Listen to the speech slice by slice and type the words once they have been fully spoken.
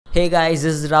Hey guys,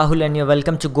 this is Rahul and you're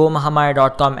welcome to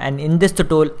gomahamaya.com, and in this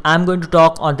tutorial I'm going to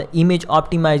talk on the image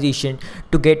optimization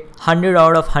to get 100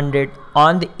 out of 100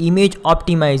 on the image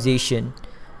optimization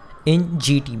in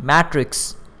GT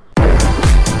Matrix.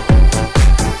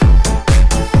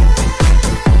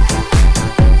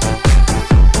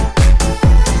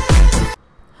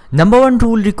 Number one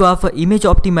tool required for image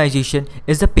optimization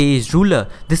is the page ruler.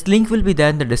 This link will be there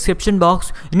in the description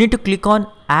box. You need to click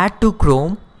on Add to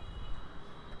Chrome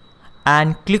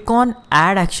and click on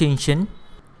Add Extension,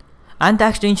 and the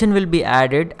extension will be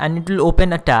added and it will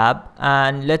open a tab.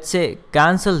 And let's say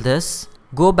cancel this,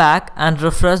 go back and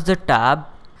refresh the tab.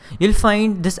 You'll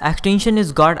find this extension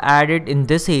is got added in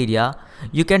this area.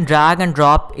 You can drag and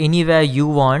drop anywhere you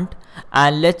want.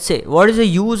 And let's say what is the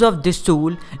use of this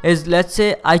tool is, let's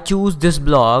say I choose this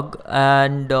blog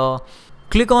and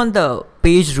click on the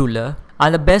page ruler.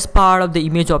 And the best part of the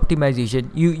image optimization,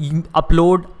 you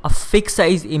upload a fixed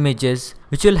size images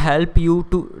which will help you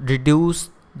to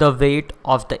reduce the weight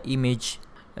of the image.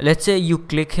 Let's say you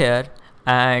click here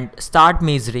and start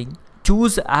measuring.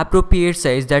 Choose appropriate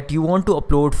size that you want to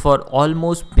upload for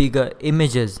almost bigger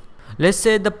images. Let's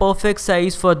say the perfect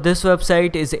size for this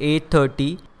website is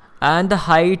 830 and the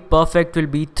height perfect will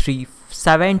be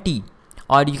 370,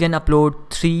 or you can upload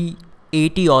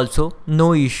 380 also,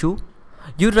 no issue.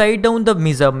 You write down the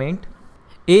measurement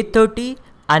 830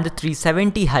 and the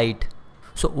 370 height.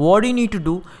 So what you need to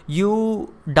do,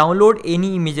 you download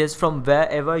any images from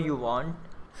wherever you want.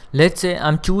 Let's say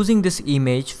I'm choosing this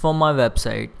image from my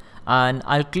website and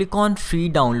I'll click on free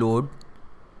download.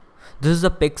 This is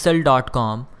the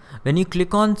pixel.com. When you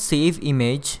click on save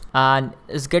image and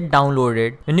it's get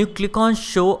downloaded, when you click on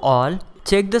show all,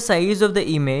 check the size of the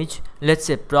image, let's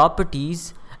say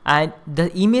properties, and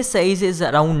the image size is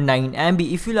around 9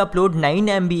 MB. If you'll upload 9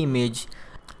 MB image,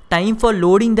 time for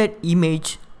loading that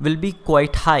image will be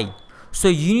quite high. So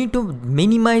you need to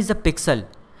minimize the pixel,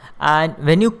 and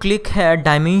when you click here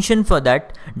dimension, for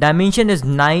that dimension is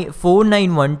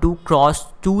 4912 cross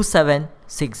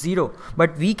 2760,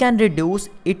 but we can reduce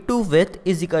it to width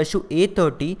is equals to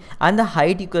 830 and the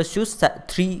height equals to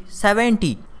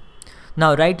 370.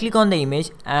 Now right click on the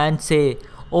image and say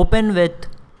open with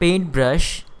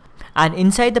paintbrush, and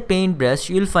inside the paintbrush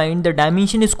you'll find the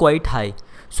dimension is quite high.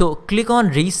 So click on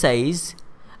resize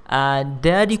and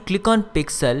there you click on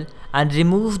pixel and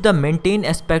remove the maintain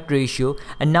aspect ratio,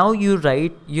 and now you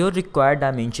write your required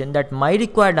dimension. That my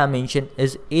required dimension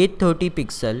is 830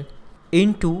 pixel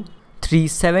into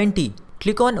 370.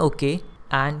 Click on OK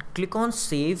and click on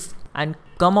save and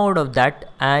come out of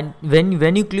that. And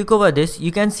when you click over this,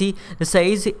 you can see the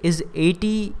size is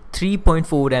 83.4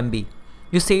 MB.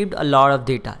 You saved a lot of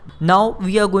data. Now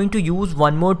we are going to use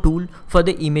one more tool for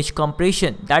the image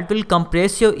compression that will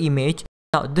compress your image.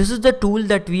 Now this is the tool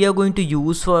that we are going to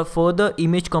use for further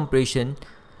image compression.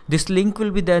 This link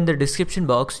will be there in the description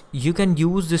box. You can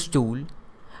use this tool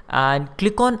and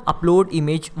click on upload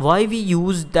image. Why we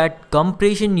use that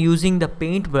compression using the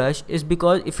paintbrush is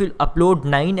because if you upload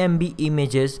 9 MB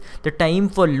images, the time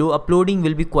for uploading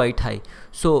will be quite high.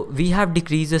 So we have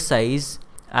decreased the size,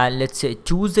 and let's say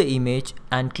choose the image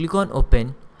and click on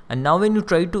open, and now when you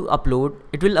try to upload,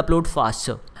 it will upload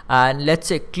faster. And let's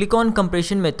say click on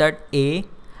compression method A,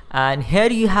 and here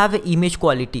you have an image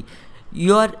quality.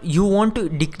 You want to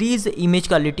decrease the image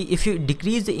quality. If you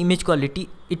decrease the image quality,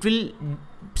 it will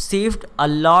save a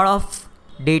lot of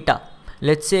data.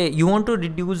 Let's say you want to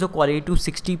reduce the quality to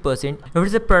 60%. If it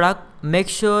is a product, make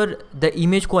sure the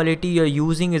image quality you're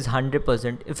using is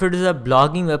 100%. If it is a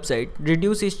blogging website,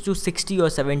 reduce it to 60 or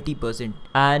 70%.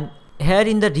 And here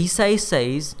in the resize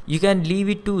size, you can leave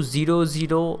it to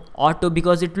 00 auto,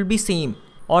 because it will be same.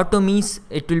 Auto means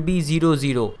it will be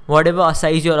 00. Whatever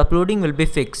size you're uploading will be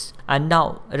fixed. And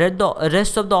now the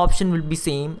rest of the option will be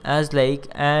same as like,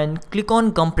 and click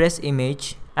on compress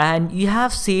image, and you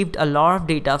have saved a lot of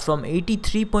data from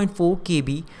 83.4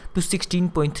 KB to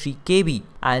 16.3 KB,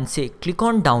 and say click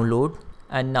on download,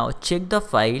 and now check the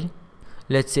file.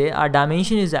 Let's say our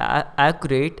dimension is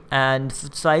accurate and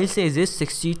file size is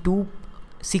 16.2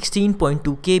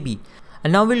 KB.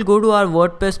 And now we'll go to our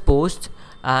WordPress post,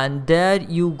 and there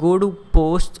you go to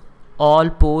post, all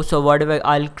posts or whatever.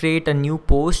 I'll create a new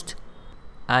post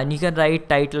and you can write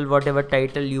title, whatever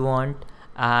title you want,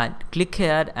 and click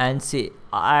here and say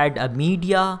add a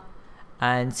media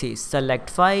and say select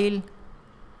file.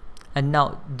 And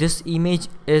now this image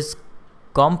is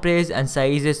compressed and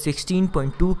size is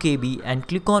 16.2 KB, and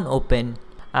click on open,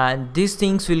 and these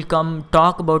things will come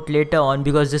talk about later on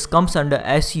because this comes under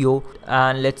SEO.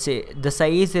 And let's say the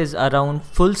size is around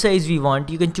full size we want.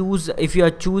 You can choose, if you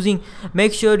are choosing,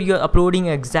 make sure you're uploading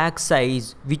exact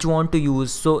size which you want to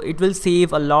use, so it will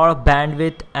save a lot of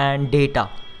bandwidth and data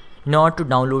in order to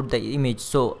download the image.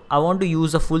 So I want to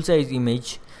use a full size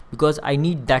image because I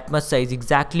need that much size,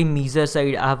 exactly measure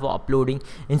size I have uploading.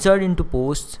 Insert into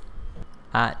posts,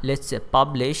 let's say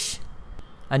publish,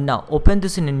 and now open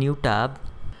this in a new tab.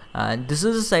 And this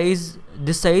is the size,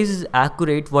 this size is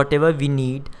accurate whatever we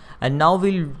need. And now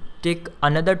we'll take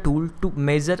another tool to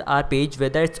measure our page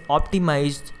whether it's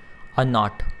optimized or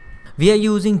not. We are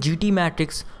using GT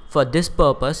matrix for this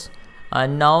purpose.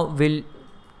 And now we'll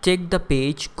check the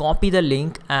page, copy the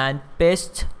link and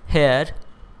paste here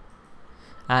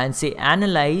and say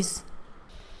analyze.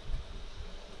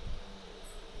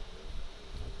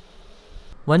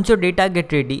 Once your data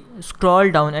get ready,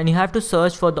 scroll down and you have to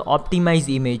search for the optimized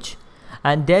image,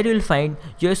 and there you'll find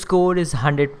your score is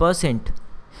 100%.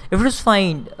 If it is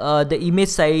fine, the image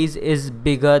size is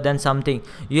bigger than something,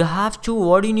 you have to,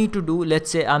 what you need to do,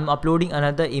 let's say I'm uploading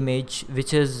another image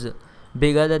which is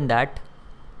bigger than that.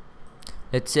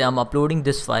 Let's say I'm uploading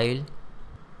this file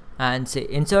and say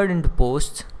insert into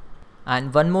post,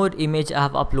 and one more image I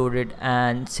have uploaded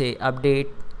and say update.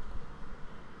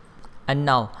 And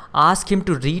now ask him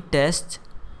to retest.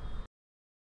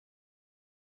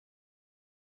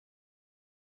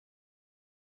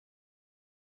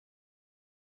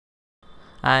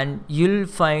 And you'll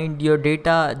find your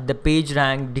data, the page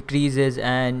rank decreases,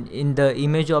 and in the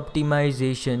image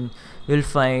optimization you'll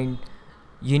find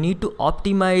you need to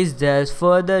optimize. There's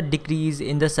further decrease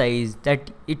in the size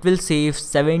that it will save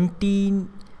 17.3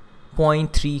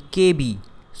 KB.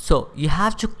 So you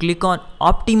have to click on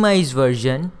optimized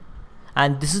version,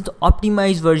 and this is the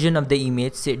optimized version of the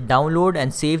image. Say download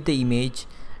and save the image,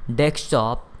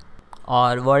 desktop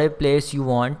or whatever place you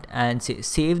want, and say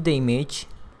save the image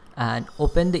and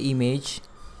open the image.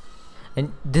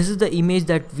 And this is the image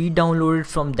that we downloaded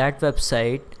from that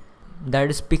website, that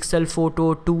is Pixel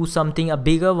Photo 2 something, a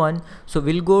bigger one. So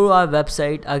we'll go to our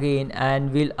website again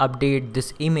and we'll update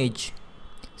this image.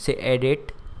 Say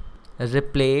edit,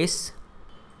 replace,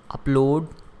 upload,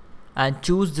 and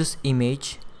choose this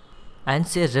image and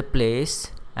say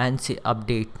replace and say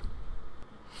update.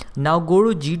 Now go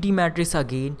to GT matrix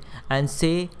again and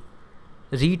say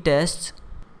retest,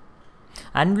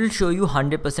 and we'll show you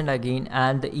 100% again,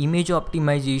 and the image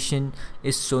optimization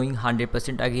is showing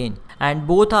 100% again, and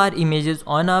both our images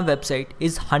on our website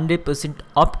is 100%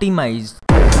 optimized.